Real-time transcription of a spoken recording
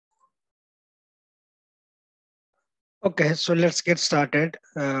Okay, so let's get started.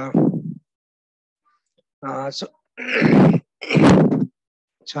 So,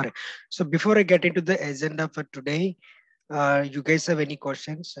 sorry. So before I get into the agenda for today, you guys have any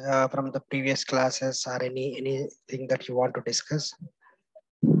questions from the previous classes or anything that you want to discuss?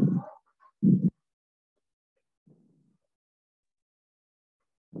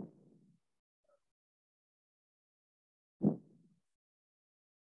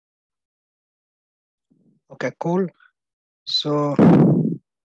 Okay, cool. So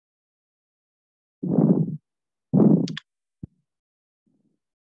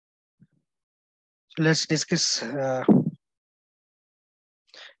let's discuss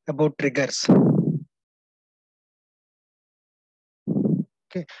about triggers.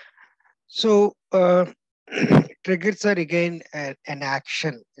 Okay, so triggers are again an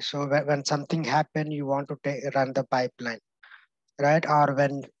action. So when something happen, you want to run the pipeline, right? Or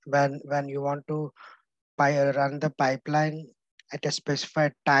when you want to run the pipeline at a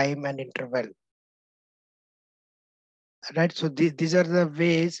specified time and interval, right? So these are the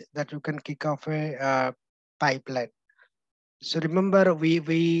ways that you can kick off a pipeline. So remember,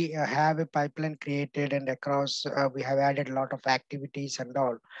 we have a pipeline created, and across we have added a lot of activities and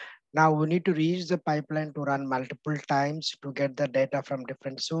all. Now we need to reach the pipeline to run multiple times to get the data from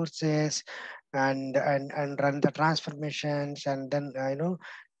different sources, and run the transformations, and then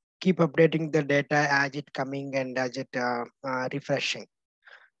keep updating the data as it coming and as it refreshing.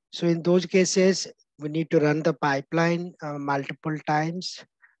 So in those cases, we need to run the pipeline multiple times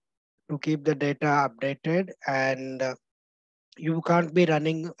to keep the data updated, and you can't be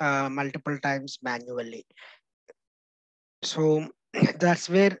running multiple times manually. So that's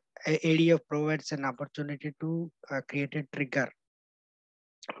where ADF provides an opportunity to create a trigger.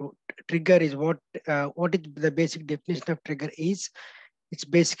 So, trigger is what is the basic definition of trigger is. It's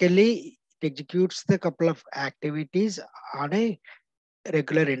basically it executes the couple of activities on a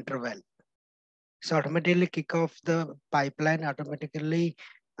regular interval. So automatically kick off the pipeline automatically.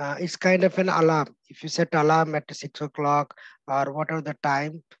 It's kind of an alarm. If you set alarm at 6 o'clock or whatever the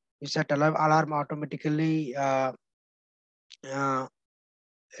time you set alarm automatically uh,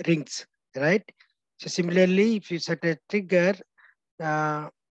 rings, right? So similarly, if you set a trigger uh,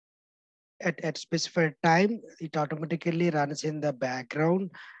 at specified time, it automatically runs in the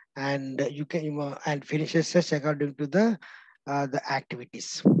background, and you can and finishes just according to the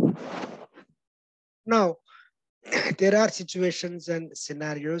activities. Now, there are situations and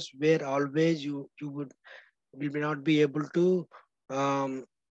scenarios where always you will not be able to um,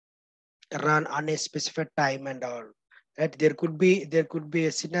 run on a specified time and all. Right? There could be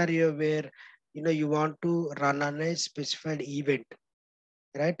a scenario where you want to run on a specified event,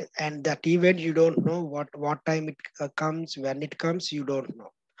 right? And that event you don't know what time it comes, when it comes, you don't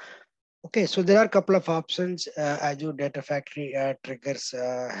know. Okay, so there are a couple of options. Azure Data Factory triggers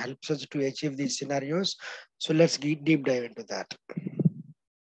helps us to achieve these scenarios. So let's deep dive into that.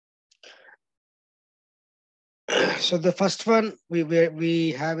 So the first one,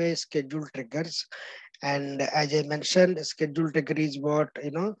 we have a schedule triggers, and as I mentioned, schedule trigger is what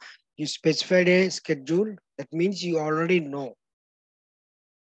you specified a schedule. That means you already know,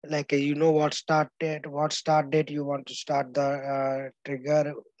 like what start date you want to start the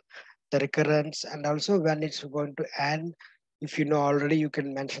trigger, the recurrence, and also when it's going to end. If you know already, you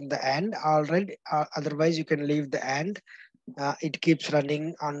can mention the end already. Otherwise, you can leave the end. It keeps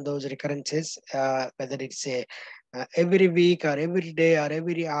running on those recurrences, whether it's a every week or every day or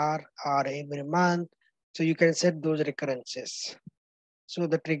every hour or every month. So you can set those recurrences. So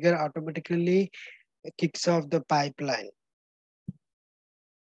the trigger automatically kicks off the pipeline.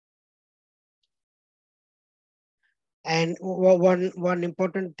 And one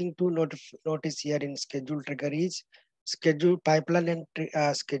important thing to notice here in schedule trigger is schedule pipeline and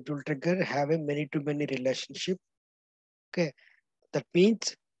schedule trigger have a many to many relationship. Okay, that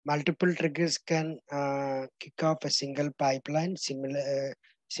means multiple triggers can kick off a single pipeline.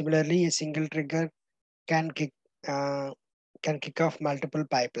 Similarly, a single trigger can uh, kick off multiple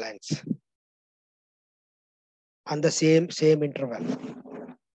pipelines on the same interval.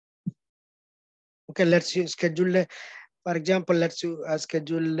 Okay, let's use schedule. For example, let's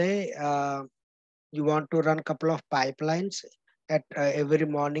schedule you want to run a couple of pipelines at every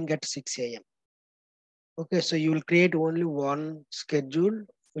morning at 6 a.m. Okay, so you will create only one schedule,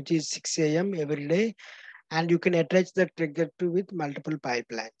 which is 6 a.m. every day, and you can attach the trigger to with multiple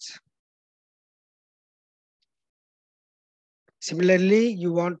pipelines. Similarly,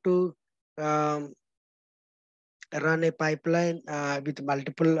 you want to um, run a pipeline with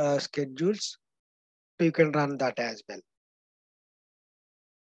multiple schedules, so you can run that as well.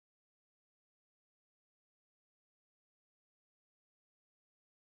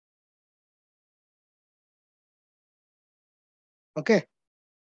 Okay.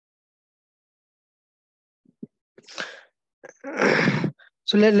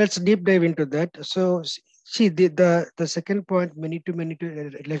 So let's deep dive into that. So see the second point, many to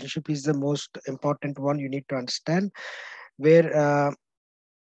relationship is the most important one you need to understand, where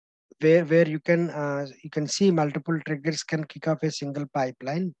you can see multiple triggers can kick off a single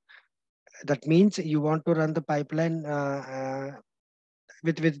pipeline. That means you want to run the pipeline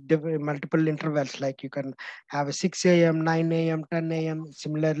with multiple intervals, like you can have a 6 a.m., 9 a.m., 10 a.m.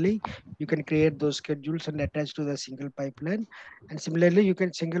 Similarly, you can create those schedules and attach to the single pipeline. And similarly, you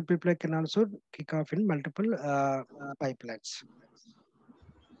can single pipeline can also kick off in multiple pipelines.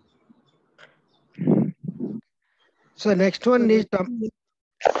 So next one is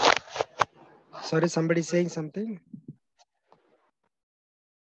sorry, somebody saying something.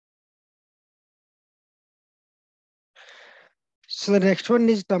 So the next one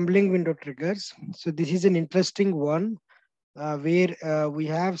is tumbling window triggers. So this is an interesting one, where we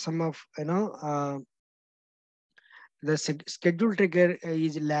have some of the schedule trigger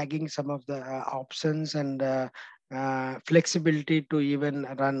is lagging some of the options and flexibility to even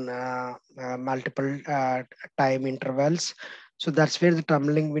run multiple time intervals. So that's where the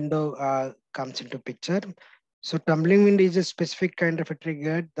tumbling window comes into picture. So tumbling window is a specific kind of a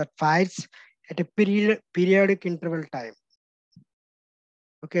trigger that fires at a periodic interval time.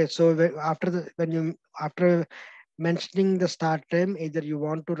 Okay, so when you after mentioning the start time, either you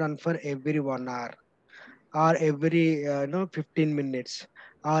want to run for every 1 hour, or every 15 minutes,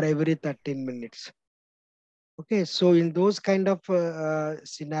 or every 13 minutes. Okay, so in those kind of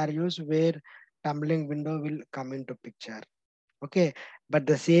scenarios where tumbling window will come into picture. Okay, but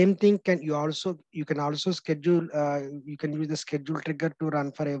the same thing you can also schedule, you can use the schedule trigger to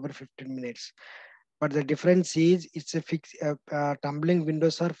run for every 15 minutes. But the difference is it's a fixed tumbling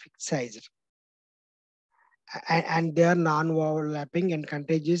windows are fixed sized, and they are non-overlapping and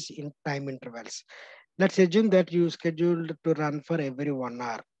contagious in time intervals. Let's assume that you scheduled to run for every 1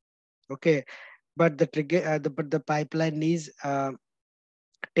 hour. Okay, but the pipeline is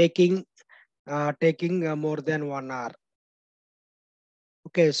taking more than 1 hour.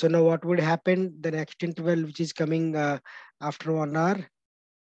 Okay, so now what would happen? The next interval, which is coming after 1 hour.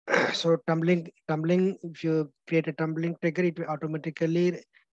 So tumbling. If you create a tumbling trigger, it will automatically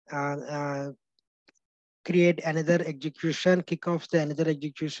uh, uh, create another execution, kick off the another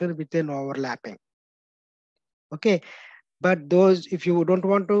execution with an overlapping. Okay, but those, if you don't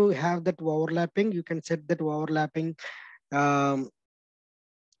want to have that overlapping, you can set that overlapping um,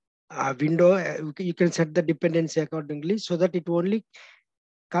 window. You can set the dependency accordingly so that it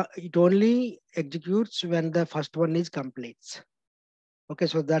only executes when the first one is complete. Okay,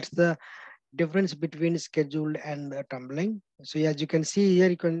 so that's the difference between scheduled and tumbling. So as you can see here,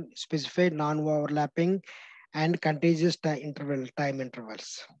 you can specify non-overlapping and contagious time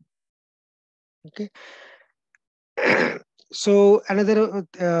intervals. Okay. So another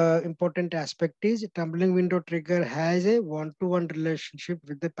important aspect is tumbling window trigger has a one-to-one relationship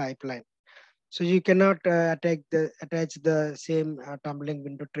with the pipeline. So you cannot attach the same tumbling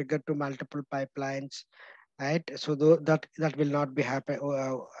window trigger to multiple pipelines, right? So that will not be happen.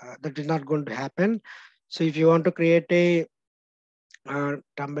 That is not going to happen. So if you want to create a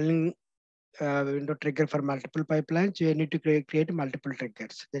tumbling window trigger for multiple pipelines, you need to create multiple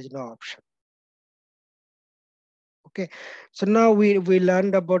triggers. There is no option. Okay, so now we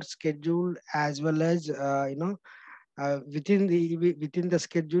learned about schedule, as well as within the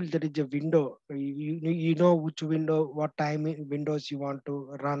schedule there is a window. You know which window, what time windows you want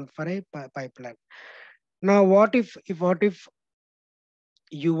to run for a pipeline. Now what if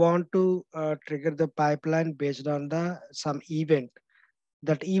you want to trigger the pipeline based on the some event.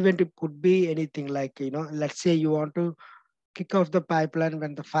 That event, it could be anything, like let's say you want to kick off the pipeline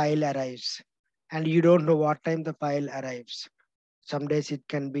when the file arrives, and you don't know what time the file arrives. Some days it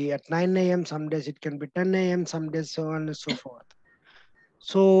can be at 9 a.m., some days it can be 10 a.m., some days so on and so forth.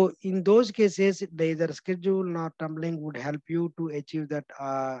 So in those cases, either schedule nor tumbling would help you to achieve that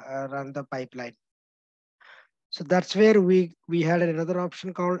run the pipeline. So that's where we had another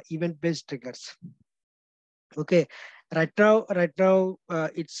option called event-based triggers. Okay, right now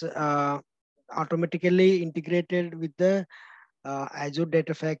it's automatically integrated with the Azure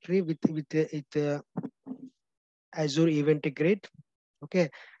Data Factory with Azure Event Integrate. Okay,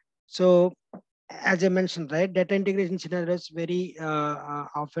 so as I mentioned, right, data integration scenarios very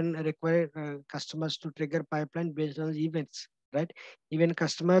often require customers to trigger pipeline based on events, right? Even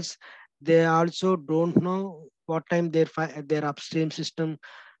customers, they also don't know what time their upstream system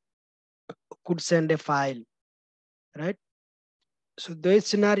could send a file, right? So those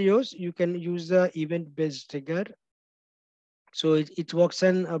scenarios, you can use the event-based trigger So it works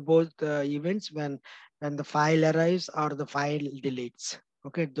on both events when the file arrives or the file deletes.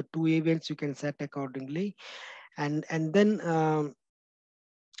 Okay, the two events you can set accordingly, and then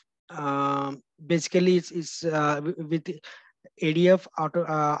basically it's with ADF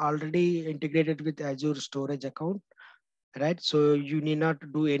already integrated with Azure storage account, right? So you need not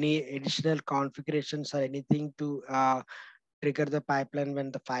do any additional configurations or anything to trigger the pipeline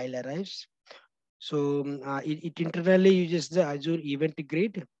when the file arrives. So it internally uses the Azure Event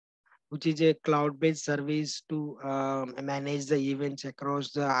Grid, which is a cloud-based service to manage the events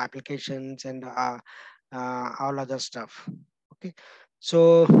across the applications and all other stuff. Okay,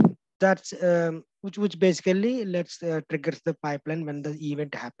 so that's which basically lets triggers the pipeline when the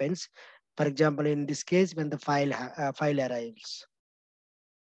event happens. For example, in this case, when the file arrives.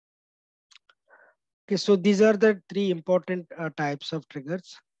 Okay, so these are the three important types of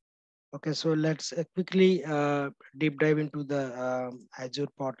triggers. Okay, so let's quickly deep dive into the Azure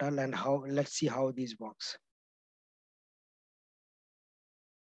portal and how. Let's see how this works.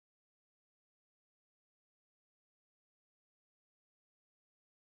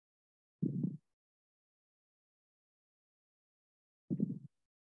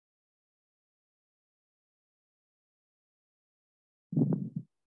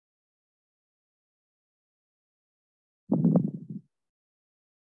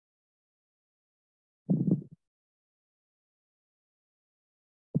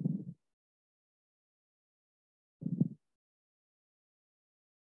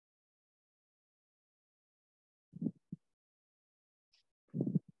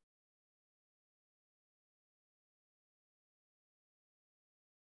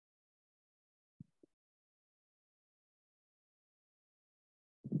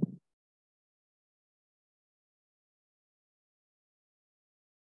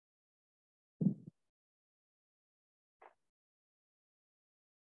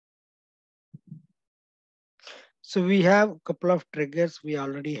 So we have a couple of triggers we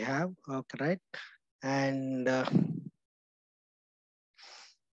already have, okay, right? And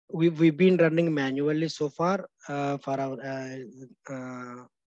we've been running manually so far for our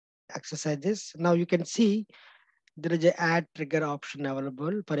exercises. Now you can see there is a add trigger option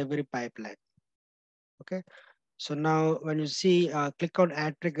available for every pipeline. Okay. So now when you see click on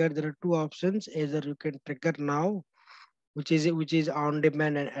add trigger, there are two options. Either you can trigger now, which is on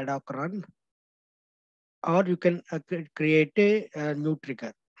demand and ad hoc run, or you can create a new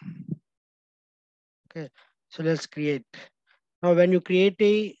trigger. Okay. So let's create. Now when you create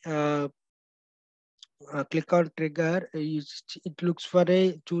a click on trigger, it looks for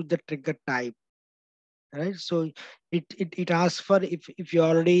a choose the trigger type, right? So it asks for if you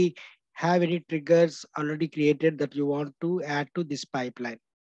already have any triggers already created that you want to add to this pipeline.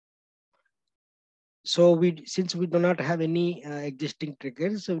 So since we do not have any existing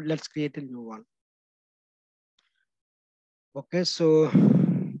triggers, so let's create a new one. Okay, so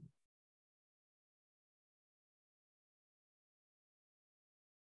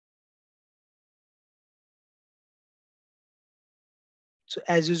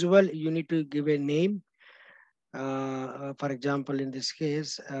as usual, you need to give a name. For example, in this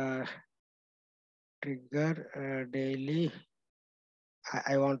case, trigger daily.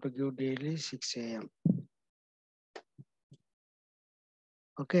 I want to give daily 6 a.m.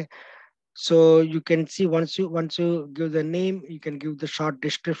 Okay, so you can see once you give the name, you can give the short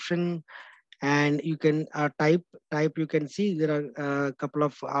description, and you can type. You can see there are a couple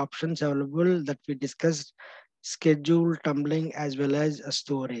of options available that we discussed: schedule, tumbling, as well as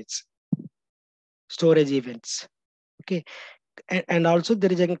storage events. Okay, and also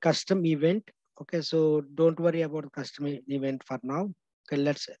there is a custom event. Okay, so don't worry about custom event for now. Okay,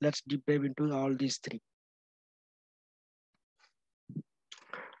 let's deep dive into all these three.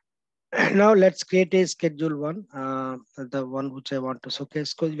 Now let's create a schedule one, the one which I want to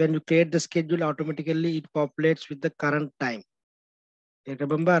showcase. Because when you create the schedule, automatically it populates with the current time. You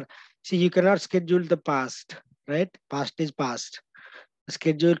remember, see, you cannot schedule the past, right? Past is past. The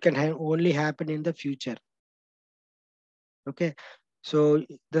schedule can only happen in the future. Okay, so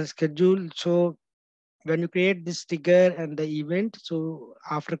the schedule. So when you create this trigger and the event, so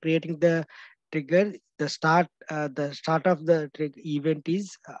after creating the trigger, the start of the event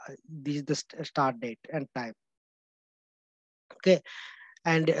is this is the start date and time. Okay,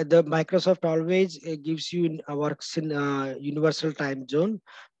 and the Microsoft always gives you works in universal time zone.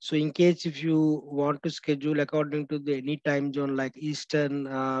 So in case if you want to schedule according to the any time zone like Eastern,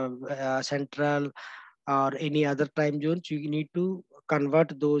 Central, or any other time zones, you need to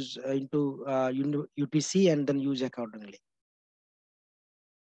convert those into UTC and then use accordingly.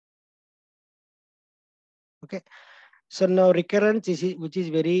 Okay, So now recurrence is which is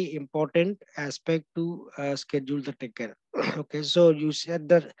very important aspect to schedule the trigger. Okay, so you set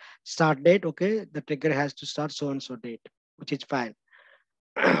the start date. Okay, the trigger has to start so and so date, which is fine.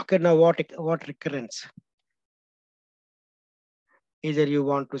 Okay, now what recurrence? Either you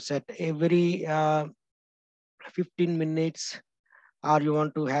want to set every 15 minutes or you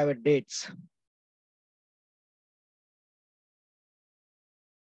want to have a dates,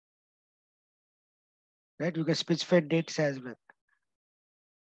 right? You can specify dates as well.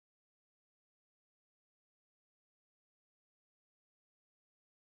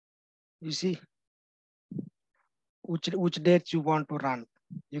 You see which dates you want to run.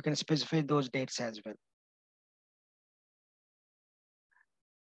 You can specify those dates as well.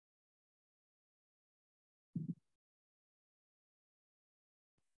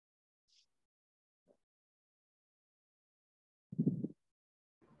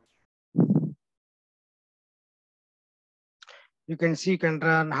 You can see you can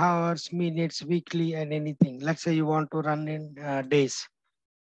run hours, minutes, weekly, and anything. Let's say you want to run in days,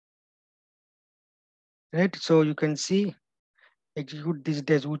 right? So you can see execute these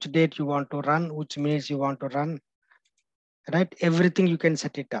days, which date you want to run, which minutes you want to run, right? Everything you can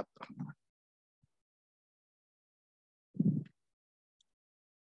set it up.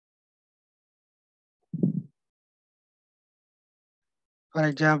 For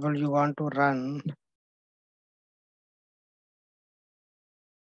example, you want to run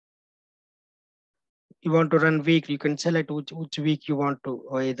week, you can select which week you want to,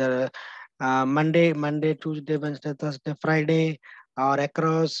 or either Monday, Tuesday, Wednesday, Thursday, Friday, or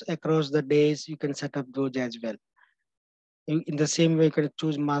across the days. You can set up those as well. In the same way, you can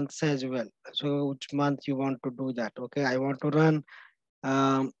choose months as well. So which month you want to do that? Okay, I want to run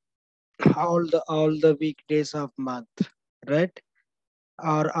um, all the weekdays of month, right?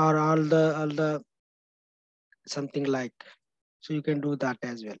 Or all the something like. So you can do that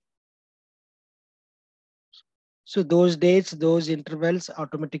as well. So those dates, those intervals,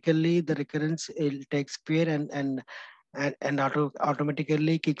 automatically the recurrence it takes care and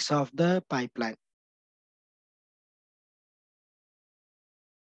automatically kicks off the pipeline.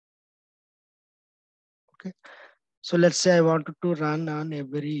 Okay. So let's say I wanted to run on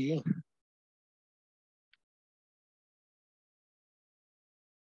every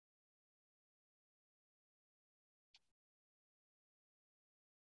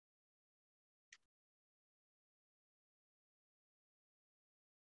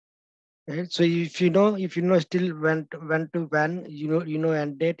right. So if you know still when you know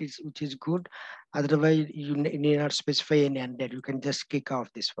end date is which is good. Otherwise you need not specify any end date. You can just kick off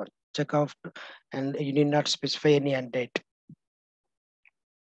this one. Check off and you need not specify any end date.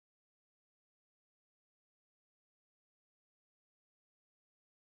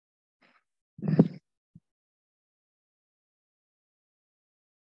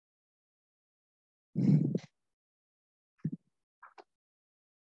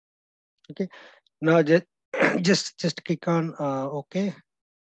 Okay. Now just just click on okay.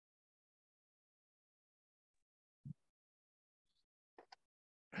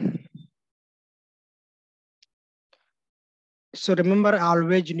 So remember,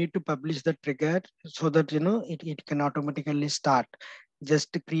 always you need to publish the trigger so that it can automatically start.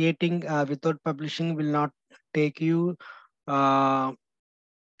 Just creating without publishing will not take you uh,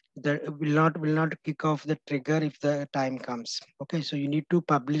 that will not kick off the trigger if the time comes. Okay, so you need to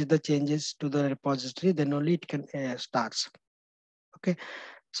publish the changes to the repository, then only it can starts. Okay,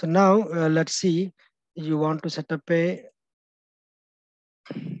 so now let's see. You want to set up a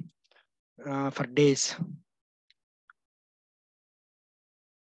for days.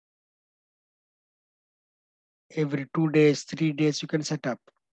 Every 2 days, 3 days you can set up,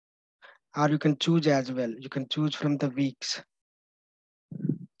 or you can choose as well. You can choose from the weeks.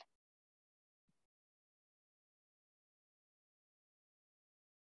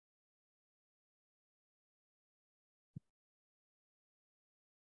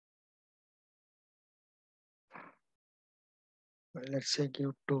 Let's say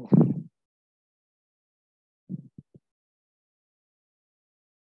give 2.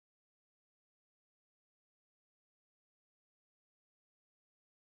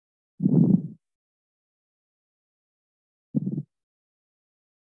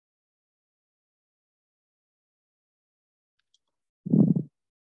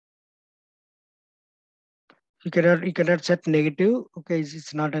 You cannot set negative. Okay,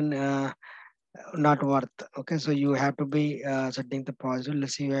 it's not an not worth. Okay, so you have to be setting the positive.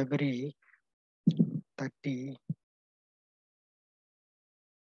 Let's see every 30.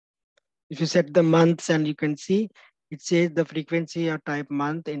 If you set the months, and you can see it says the frequency or type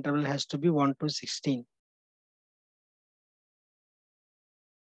month interval has to be 1 to 16.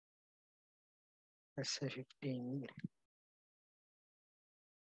 let's say 15,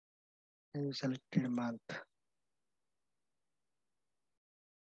 and you selected a month.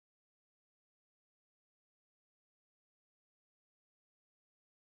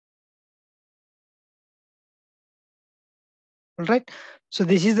 All right. So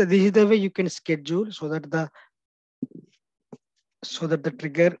this is the way you can schedule so that the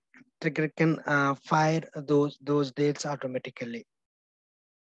trigger can fire those dates automatically.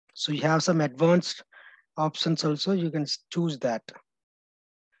 So you have some advanced options also. You can choose that.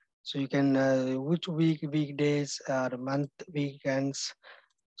 So you can which weekdays or month weekends.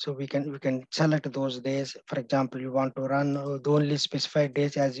 So we can select those days. For example, you want to run the only specified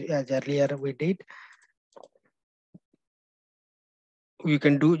days as earlier we did. You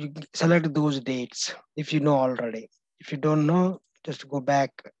can select those dates if you know already. If you don't know, just go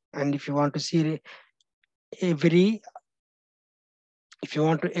back. And if you want to see every if you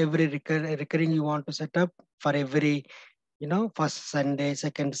want to every recurring you want to set up for every first Sunday,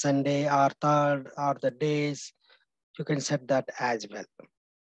 second Sunday, or third, or the days, you can set that as well.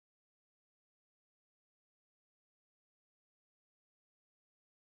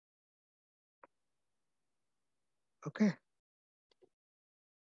 Okay.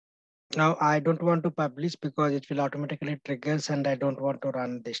 Now I don't want to publish because it will automatically triggers and I don't want to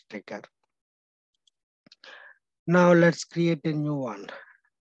run this trigger. Now let's create a new one.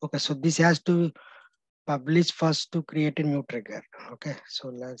 Okay, so this has to publish first to create a new trigger. Okay, so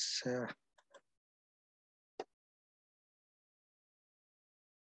let's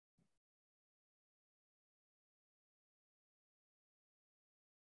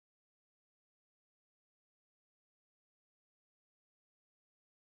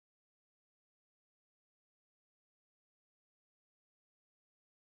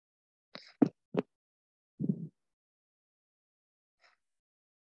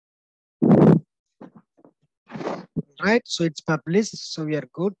right. So it's published. So we are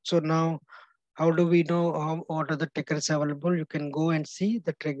good. So now how do we know what are the triggers available? You can go and see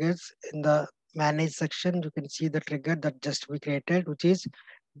the triggers in the manage section. You can see the trigger that just we created, which is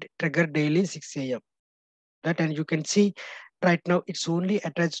trigger daily 6 a.m. Right, and you can see right now it's only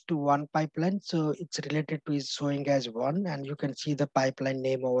attached to one pipeline, so it's related to is showing as one, and you can see the pipeline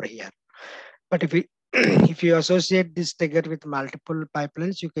name over here. But if we if you associate this trigger with multiple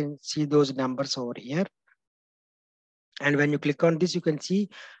pipelines, you can see those numbers over here. And when you click on this, you can see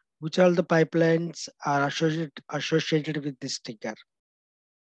which all the pipelines are associated with this trigger.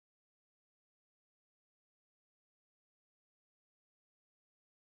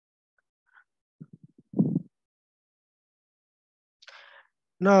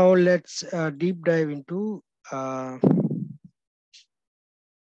 Now let's deep dive into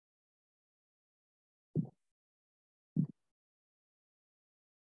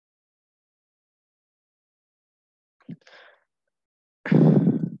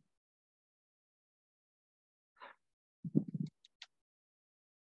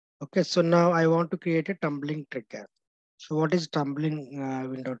okay, so now I want to create a tumbling trigger. So what is tumbling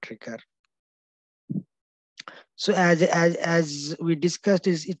window trigger? So as we discussed,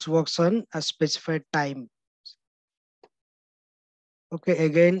 is it works on a specified time. Okay,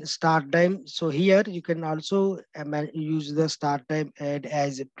 again start time. So here you can also use the start time and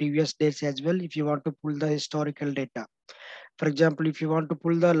as previous dates as well if you want to pull the historical data. For example, if you want to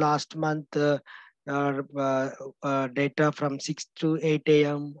pull the last month uh, uh, data from 6 to 8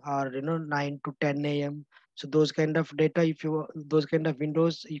 a.m. or 9 to 10 a.m. So those kind of data, if you those kind of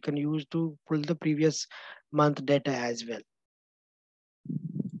windows you can use to pull the previous month data as well.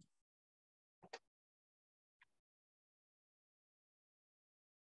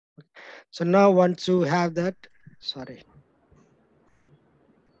 So now once you have that, sorry.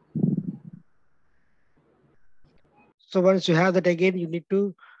 So once you have that again, you need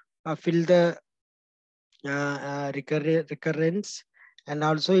to fill the recurrence, and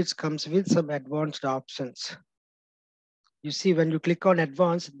also it comes with some advanced options. You see when you click on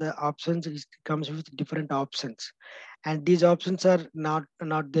advanced, the options comes with different options, and these options are not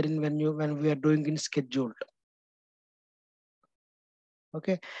there in when we are doing in scheduled.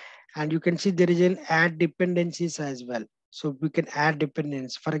 Okay, and you can see there is an add dependencies as well. So we can add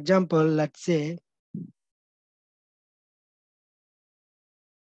dependence. For example, let's say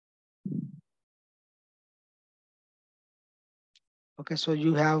okay, so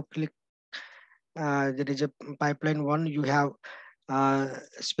you have click there is a pipeline one you have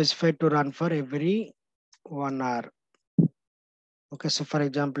specified to run for every 1 hour. Okay, so for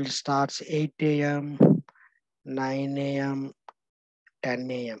example, it starts 8 a.m., 9 a.m.,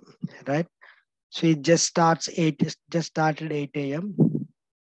 10 a.m., right? So it just started 8 a.m.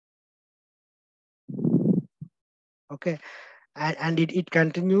 Okay, and it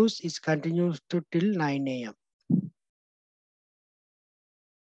continues to till 9 a.m.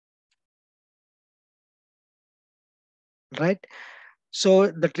 Right.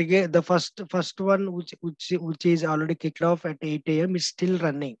 So the trigger, the first one which is already kicked off at 8 a.m. is still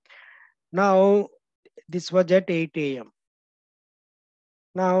running. Now this was at 8 a.m.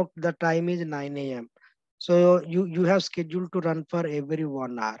 Now the time is 9 a.m. So you have scheduled to run for every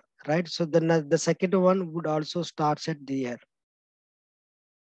 1 hour, right? So then the second one would also starts at there.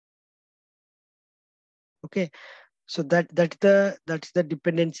 Okay. So that's the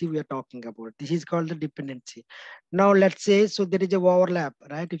dependency we are talking about. This is called the dependency. Now let's say so there is a overlap,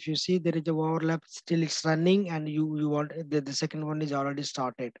 right? If you see there is a overlap, still it's running, and you want the second one is already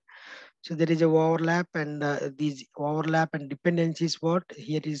started. So there is a overlap, and these overlap and dependencies what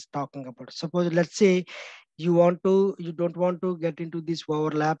here is talking about. Suppose let's say you don't want to get into this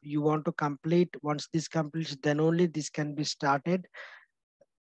overlap. You want to complete. Once this completes, then only this can be started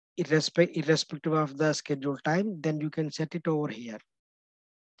irrespective of the schedule time. Then you can set it over here.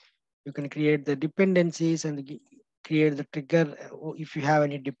 You can create the dependencies and create the trigger if you have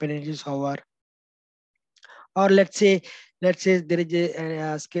any dependencies over. Or let's say there is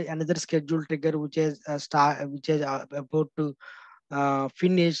another schedule trigger which is which is about to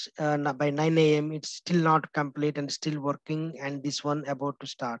finish by 9 a.m. It's still not complete and still working, and this one about to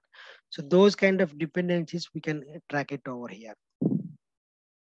start. So those kind of dependencies we can track it over here.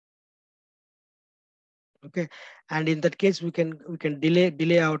 Okay, and in that case we can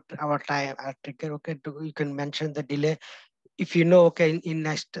delay out our time our trigger. Okay, you can mention the delay. If you know, okay, in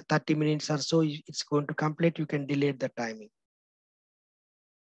next 30 minutes or so it's going to complete, you can delay the timing.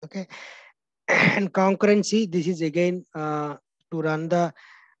 Okay. And concurrency, this is again to run the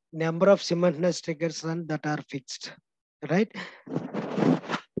number of simultaneous triggers run that are fixed, right?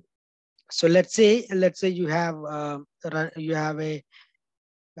 So let's say you have you have a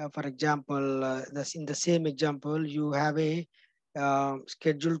for example in the same example you have a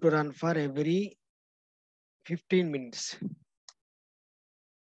schedule to run for every 15 minutes.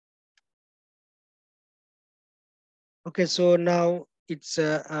 Okay, so now it's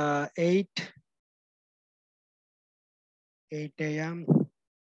 8 a.m.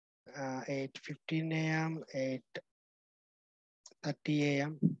 8:15 a.m. 8:30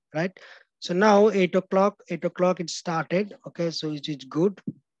 a.m. Right? So now 8 o'clock it started. Okay, so it is good.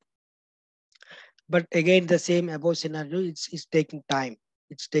 But again, the same above scenario, it's taking time.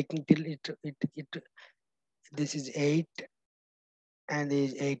 It's taking till it this is 8 and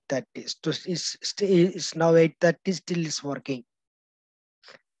is 8:30. So it's now 8:30, still is working,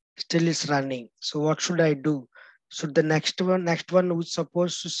 still is running. So what should I do? Should the next one which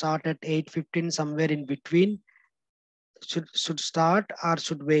supposed to start at 8:15 somewhere in between should start or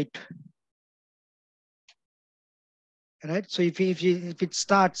should wait? Right. So if it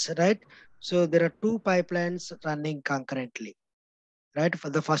starts, right, so there are two pipelines running concurrently, right? For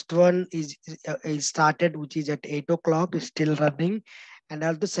the first one is started, which is at 8 o'clock, is still running, and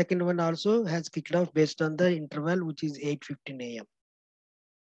the second one also has kicked off based on the interval, which is 8:15 a.m.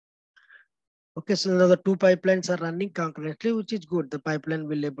 Okay, so now the two pipelines are running concurrently, which is good. The pipeline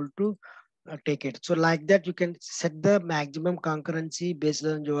will able to take it. So like that, you can set the maximum concurrency based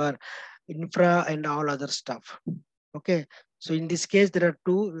on your infra and all other stuff. Okay, so in this case, there are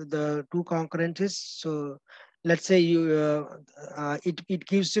the two concurrencies. So let's say it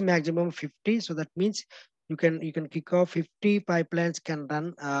gives you maximum 50. So that means you can kick off 50 pipelines can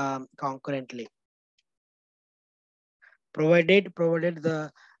run concurrently, provided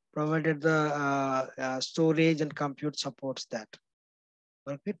the storage and compute supports that.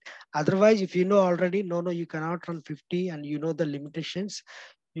 Okay. Otherwise, if you know already, no, you cannot run 50, and you know the limitations,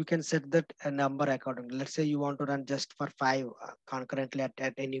 you can set that a number accordingly. Let's say you want to run just for 5 concurrently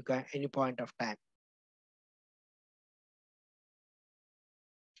at any point of time.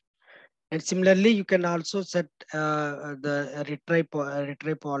 And similarly, you can also set the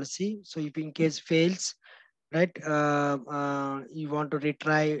retry policy. So if in case fails, right, you want to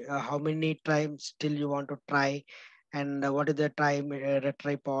retry how many times till you want to try, and what is the time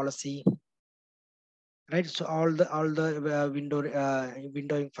retry policy, right? So all the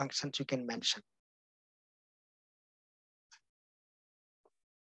windowing functions you can mention.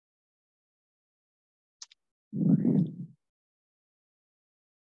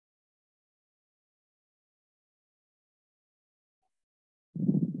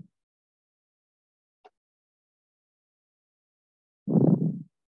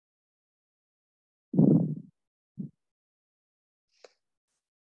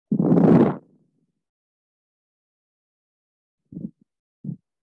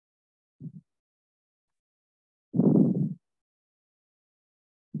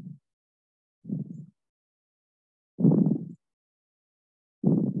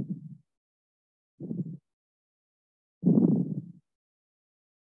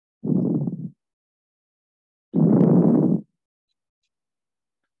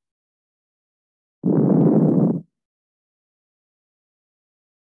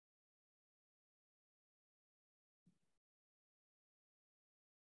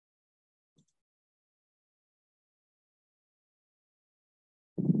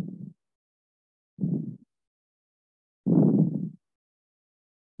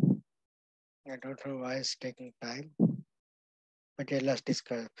 I don't know why it's taking time, but yeah, let's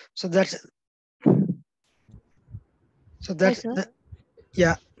discuss. So that's so Hi, that's sir. the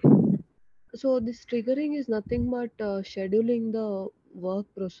yeah. So this triggering is nothing but scheduling the work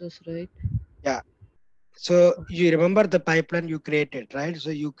process, right? Yeah. So you remember the pipeline you created, right? So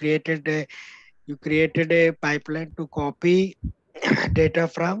you created a pipeline to copy data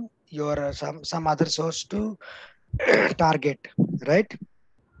from your some other source to target, right?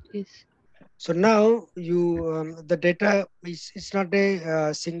 Yes. So now you the data is it's not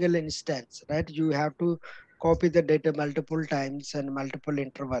a single instance, right? You have to copy the data multiple times and multiple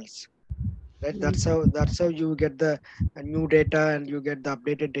intervals, right? Mm-hmm. That's how you get the new data and you get the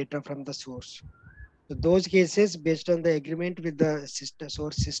updated data from the source. So those cases based on the agreement with the system,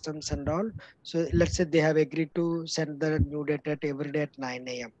 source systems and all. So let's say they have agreed to send the new data every day at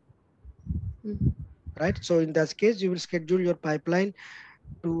 9 a.m. Mm-hmm. Right. So in that case, you will schedule your pipeline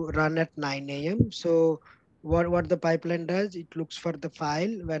to run at 9 a.m. So what the pipeline does, it looks for the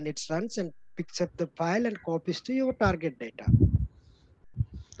file when it runs and picks up the file and copies to your target data.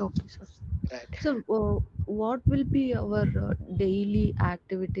 Okay, sir. Right. So, what will be our daily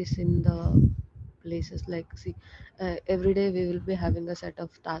activities in the places? Like, see, every day we will be having a set of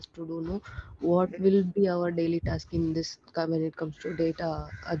tasks to do. No, what Mhm. will be our daily task in this when it comes to data,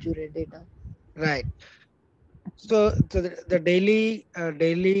 Azure data? Right. So the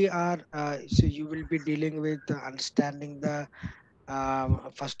daily are so you will be dealing with understanding the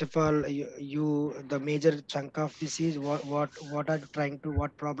first of all you the major chunk of this is what are you trying to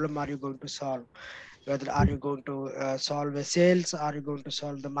what problem are you going to solve, whether are you going to solve a sales, are you going to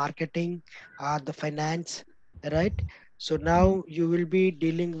solve the marketing or the finance, right? So now you will be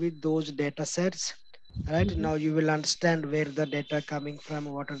dealing with those data sets, right? Mm-hmm. Now you will understand where the data coming from,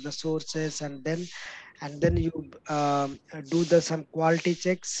 what are the sources, and then you do the some quality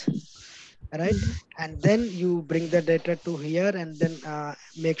checks, right? Mm-hmm. And then you bring the data to here and then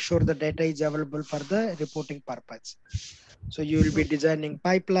make sure the data is available for the reporting purpose. So you will be designing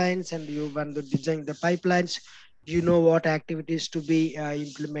pipelines, and you when the design the pipelines, you know what activities to be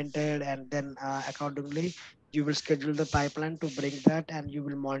implemented, and then accordingly you will schedule the pipeline to bring that, and you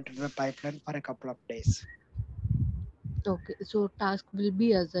will monitor the pipeline for a couple of days. Okay, so task will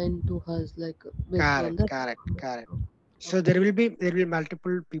be assigned to us like based on Correct, the correct, requirement. correct. So Okay. there will be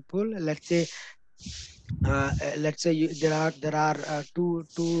multiple people. Let's say there are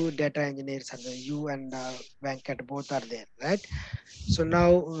two data engineers, and you and Venkat both are there, right? So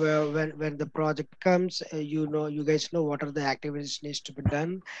now when the project comes, you guys know what are the activities needs to be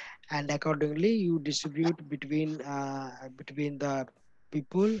done, and accordingly you distribute between the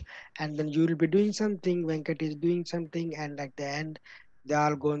people, and then you will be doing something, Venkat is doing something, and at the end they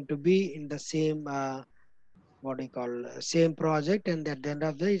are going to be in the same what do you call same project, and at the end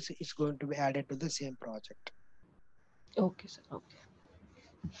of the it's going to be added to the same project. Okay, sir. Okay.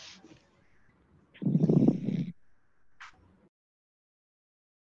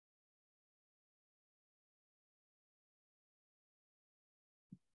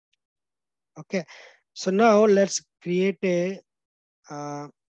 Okay, so now let's create a uh,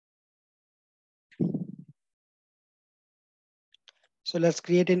 so let's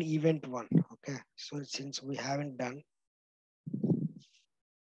create an event one. Okay, so since we haven't done,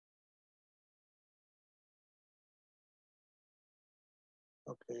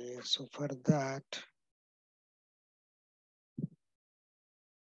 okay, so for that,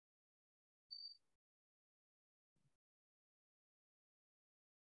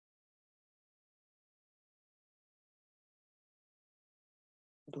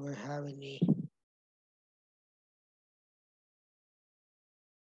 do I have any?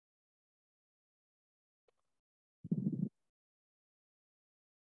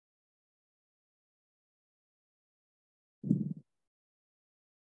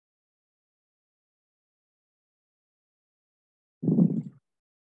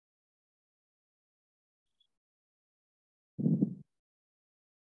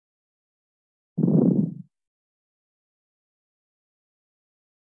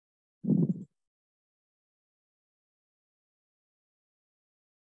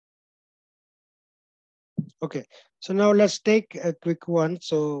 Okay, so now let's take a quick one.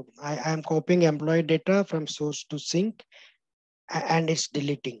 So I am copying employee data from source to sync, and it's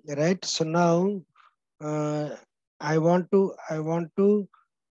deleting, right? So now uh, I want to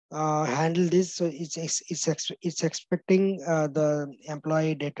handle this. So it's expecting the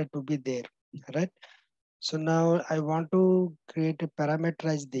employee data to be there, right? So now I want to create a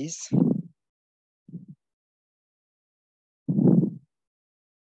parameterize this.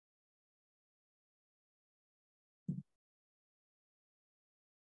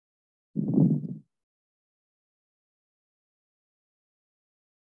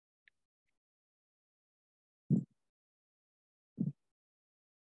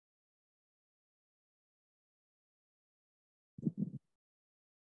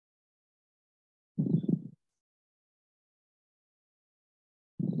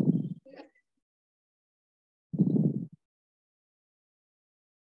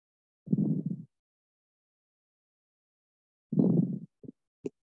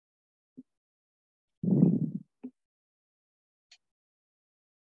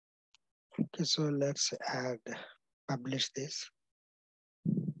 Okay, so let's add, publish this.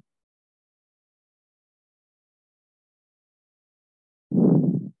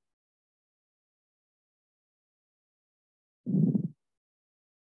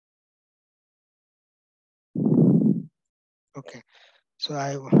 Okay, so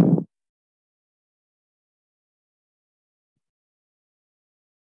I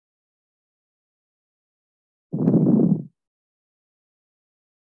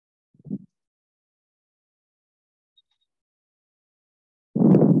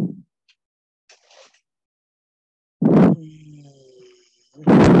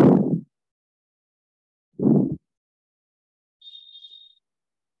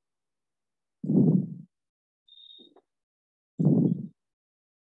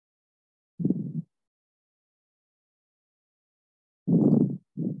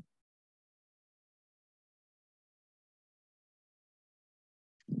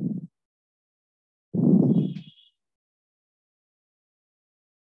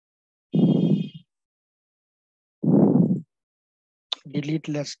delete.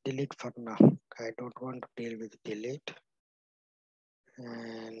 Let's delete for now. I don't want to deal with delete.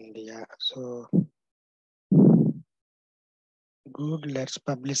 And yeah, so good. Let's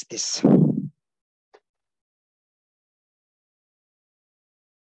publish this.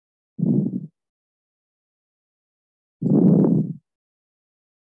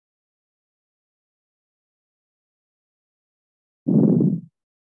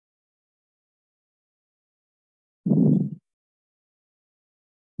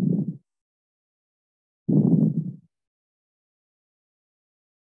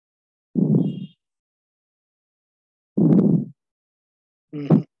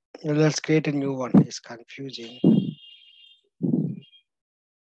 Mhm. Let's create a new one. It's confusing.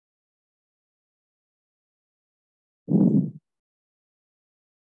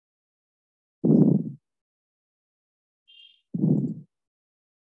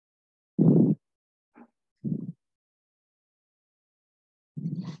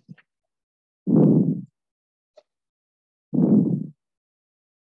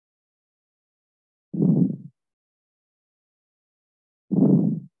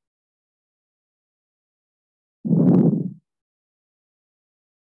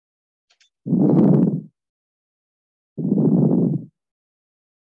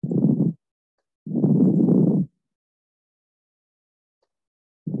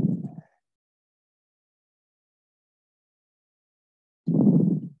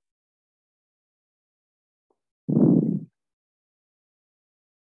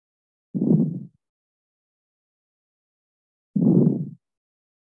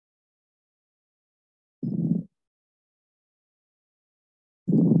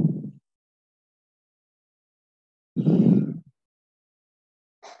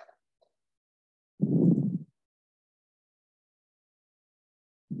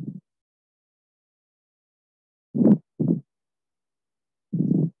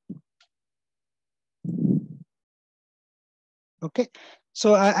 Okay,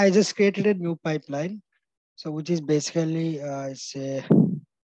 so I just created a new pipeline. So which is basically it's a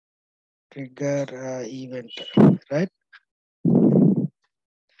trigger event, right?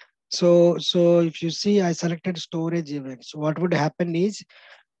 So if you see, I selected storage events. What would happen is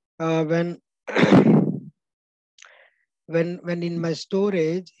when when in my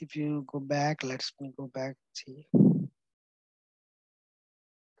storage, if you go back, let's me go back. See,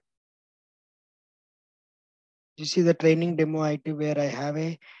 you see the training demo IT where I have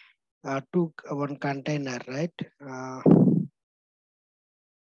a one container, right?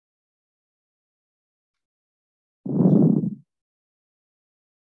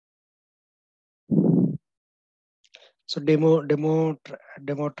 So demo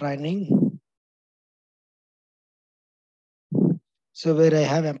training. So where I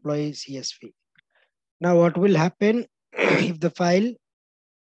have employee CSV. Now what will happen if the file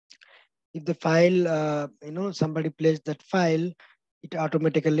somebody plays that file, it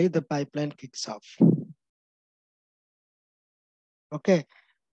automatically the pipeline kicks off. Okay,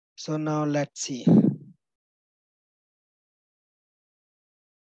 so now let's see.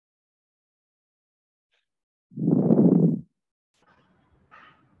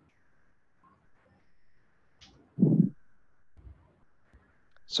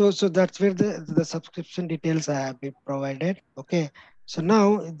 So that's where the subscription details have been provided. Okay, so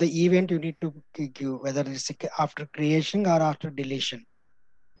now the event you need to give whether it's after creation or after deletion.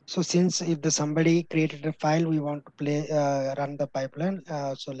 So since if the somebody created a file, we want to play run the pipeline,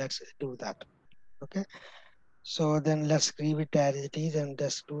 so let's do that. Okay, so then let's leave it as it is and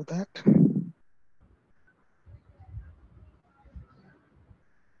just do that.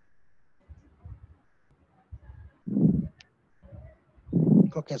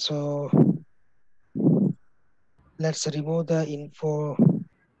 Okay, so let's remove the info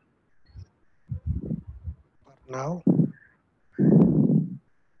for now.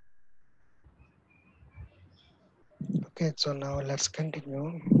 Okay, so now let's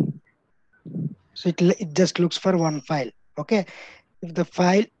continue. So it just looks for one file. Okay, if the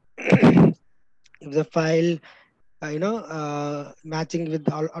file if the file matching with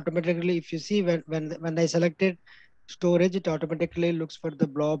automatically, if you see when I selected storage, it automatically looks for the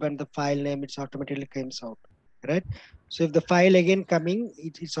blob and the file name, it's automatically comes out, right? So if the file again coming,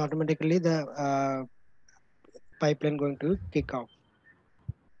 it's automatically the pipeline going to kick off.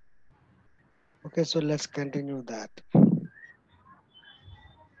 Okay, so let's continue that.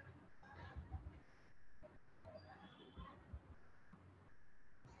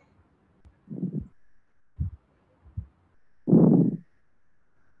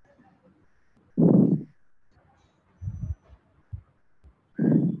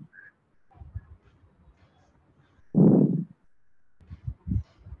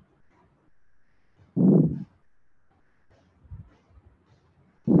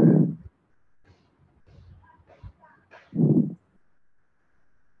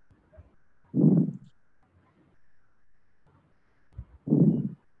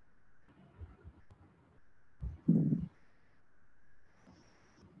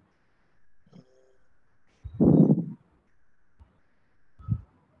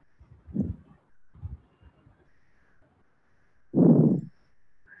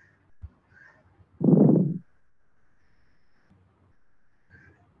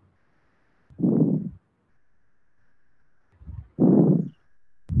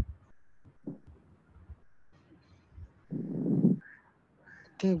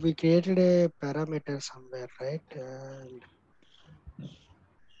 I think we created a parameter somewhere, right?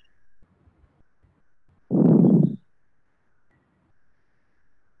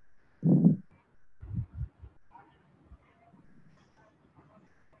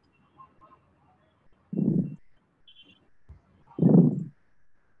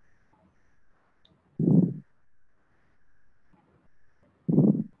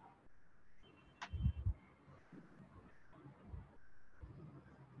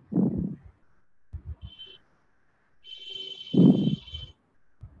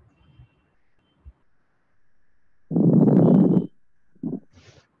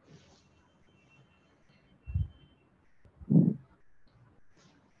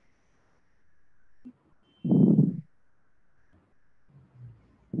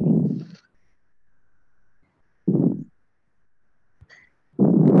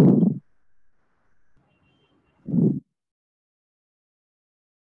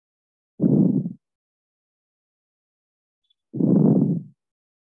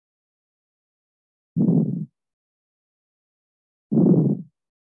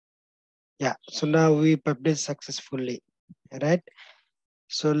 Yeah, so now we published successfully, right?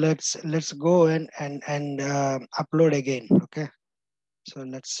 So let's go and upload again. Okay, so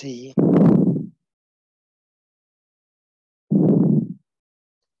let's see.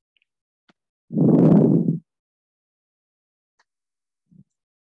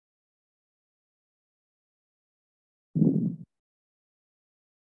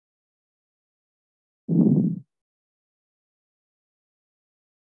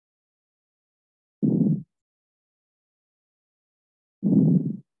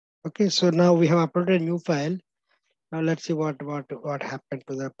 Okay, so now we have uploaded a new file. Now let's see what happened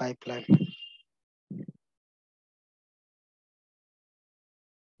to the pipeline.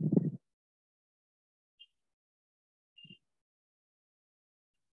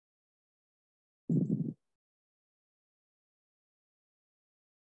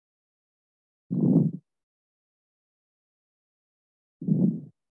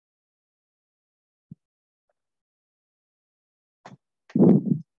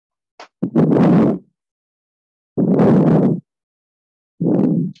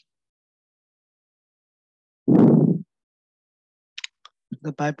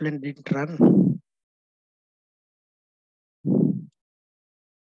 The pipeline didn't run.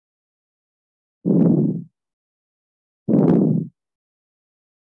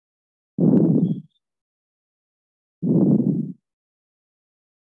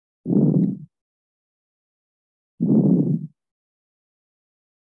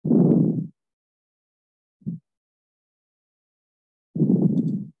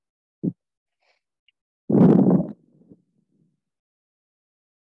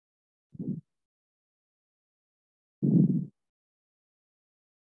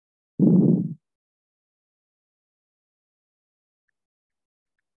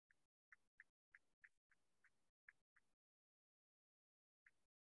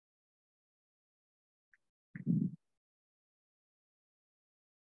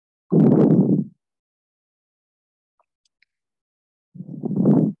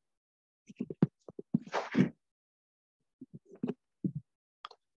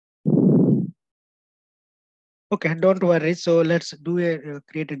 Okay, don't worry. So let's do a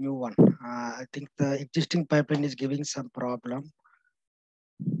create a new one. I think the existing pipeline is giving some problem.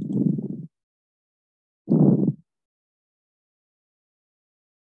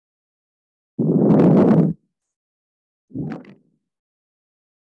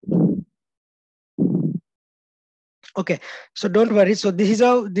 Okay, so don't worry. So this is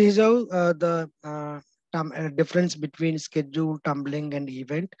how the difference between schedule, tumbling, and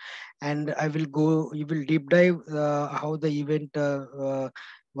event. And I will go. You will deep dive how the event.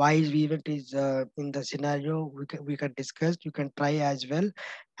 Why is event is in the scenario we can discuss. You can try as well,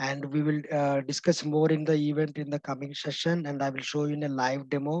 and we will discuss more in the event in the coming session. And I will show you in a live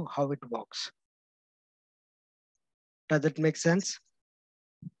demo how it works. Does that make sense?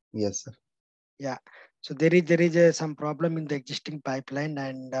 Yes, sir. Yeah. So there is some problem in the existing pipeline,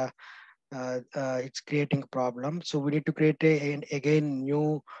 and it's creating problem. So we need to create again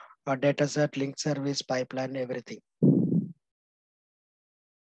new data set, link service, pipeline, everything.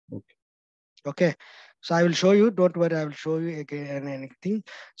 Okay. Okay. So I will show you. Don't worry. I will show you again anything.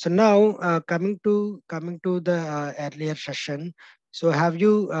 So now coming to the earlier session. So have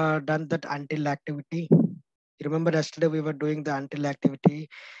you done that until activity? You remember yesterday we were doing the until activity,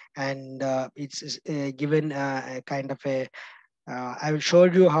 and it's given a kind of a I will show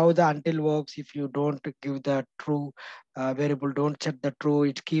you how the until works. If you don't give the true variable, don't set the true,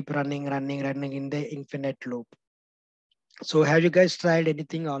 it keep running, running, running in the infinite loop. So have you guys tried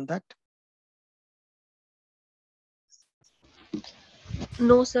anything on that?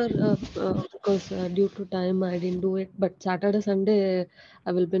 No, sir, because due to time I didn't do it. But Saturday, Sunday,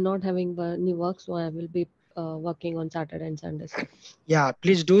 I will be not having any work, so I will be working on Saturday and Sunday, sir. Yeah,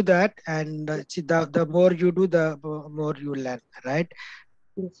 please do that. And see, the more you do, the more you learn, right?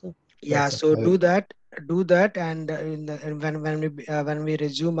 Yes, sir. Yeah, Yes, sir. so I will. do that, and when we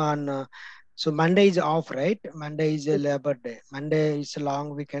resume on, so Monday is off, right? Monday is a Yes, Labor Day. Monday is a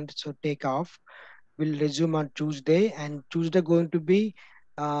long weekend, so take off. Will resume on Tuesday, and Tuesday going to be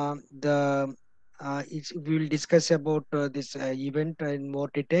the we will discuss about this event in more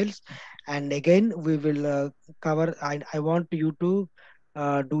details, and again we will cover. I want you to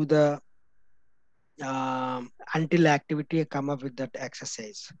do the until activity, come up with that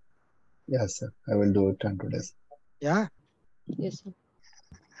exercise. Yes, sir. I will do it on today's. Yeah, yes, sir.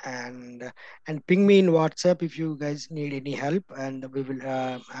 and and ping me in WhatsApp if you guys need any help, and we will.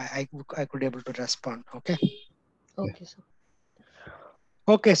 I could able to respond. Okay. Yeah. Okay, sir.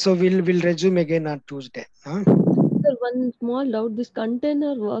 Okay, so we'll resume again on Tuesday. Huh? Sir, one small doubt. This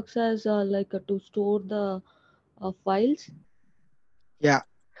container works as like to store the files. Yeah.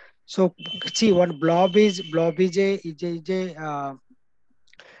 So see, one blob is a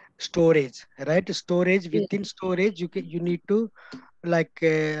storage, right? Storage, Yes. within storage, you need to like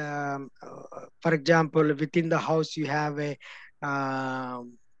for example, within the house you have a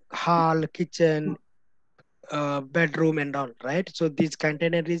hall, kitchen, bedroom, and all, right? So this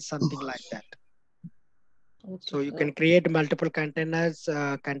container is something like that. Okay, So you sir. can create multiple containers,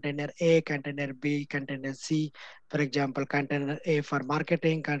 container A, container B, container C. For example, container A for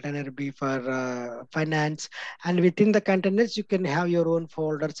marketing, container B for finance. And within the containers, you can have your own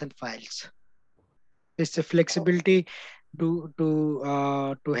folders and files. It's a flexibility to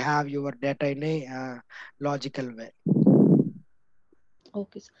have your data in a logical way.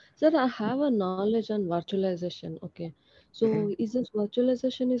 Okay, sir. Sir, I have a knowledge on virtualization. Okay. So, Mhm. is this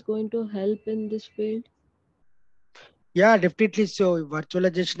virtualization is going to help in this field? Yeah, definitely. So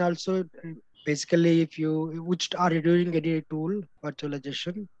virtualization also, basically, if you which are you doing any tool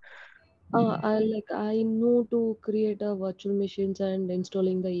virtualization? I know to create a virtual machines and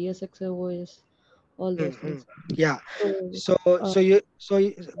installing the ESXOS, all those Hmm. things. Yeah. So, So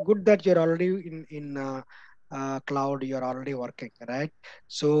good that you're already in cloud. You're already working, right?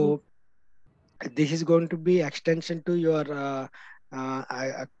 yes, So this is going to be extension to your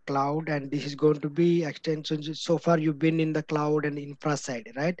cloud, and this is going to be extension. So far you've been in the cloud and infra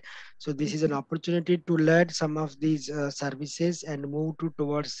side, right? So this is yes, an opportunity to learn some of these services and move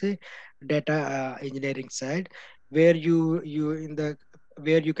towards the data engineering side, where you in the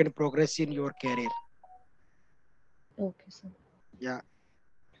where you can progress in your career. okay, sir. Yeah.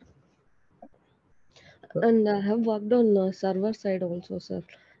 And I have worked on server side also, sir.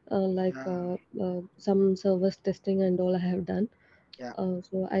 Yeah. Some service testing and all I have done. Yeah.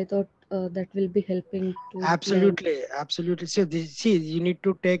 So I thought that will be helping to learn. Absolutely, absolutely. So this, see, you need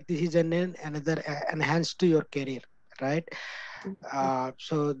to take this is another enhance to your career, right?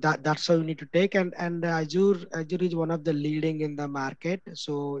 So that's how you need to take, and Azure is one of the leading in the market.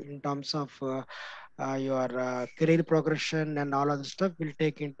 So in terms of your career progression and all other stuff, will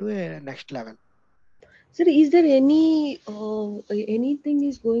take into a next level. Sir, is there anything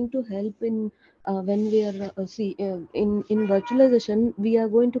is going to help in when we are see in virtualization we are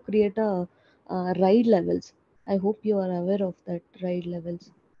going to create a RAID levels. I hope you are aware of that RAID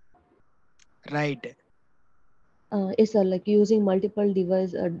levels. Right. Yes, sir. Like using multiple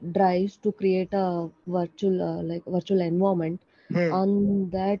device drives to create a virtual environment. Hmm. On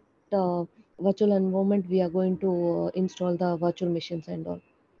that virtual environment, we are going to install the virtual machines and all.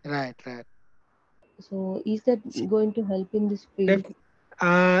 Right, right. So, is that See, going to help in this field? def-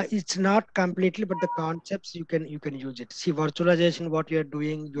 it's not completely, but the concepts you can use it. See, virtualization, what you're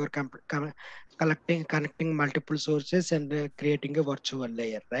doing, you're collecting connecting multiple sources and creating a virtual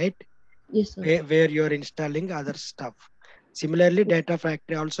layer, right? Yes, sir. Where you're installing other stuff. Similarly, data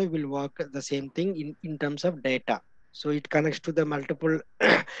factory also will work the same thing in terms of data. So it connects to the multiple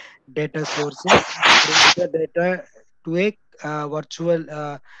data sources and brings the data to a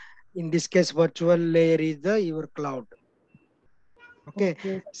virtual. In this case, virtual layer is the your cloud. Okay.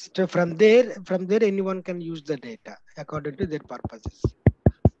 Okay, So from there, anyone can use the data according to their purposes.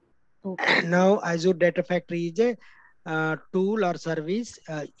 okay, Now Azure Data Factory is a tool or service.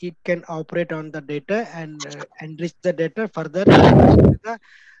 It can operate on the data and enrich the data further according to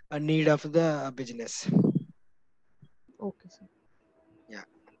the need of the business. okay, sir. Yeah.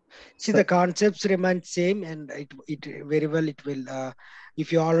 See, Sir, the concepts remain same, and it very well it will.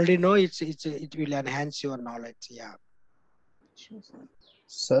 If you already know, it will enhance your knowledge. Yeah. Sure, sir.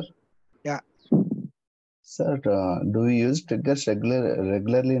 sir, Yeah. sir, do you use triggers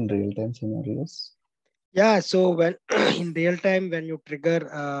regularly in real-time scenarios? Yeah. So when in real time, when you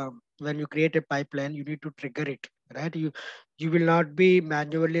trigger, when you create a pipeline, you need to trigger it, right? You will not be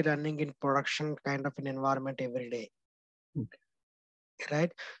manually running in production kind of an environment every day, Okay.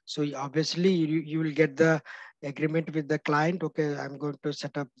 right? So obviously you will get the agreement with the client. Okay, I'm going to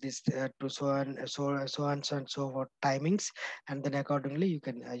set up this to so what timings, and then accordingly you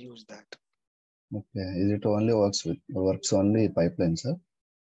can use that. Okay. Is it only works only pipeline, sir?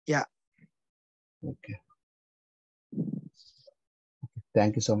 Yeah. Okay.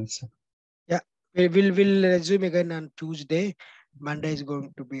 Thank you so much, sir. Yeah, we'll resume again on Tuesday. Monday is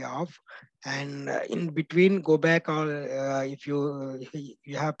going to be off, and in between, go back all if you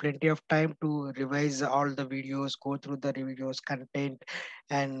have plenty of time to revise all the videos, go through the videos content,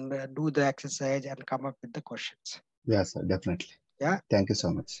 and do the exercise and come up with the questions. Yeah, sir, definitely. Yeah, Thank you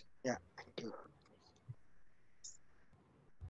so much. yeah. Thank you.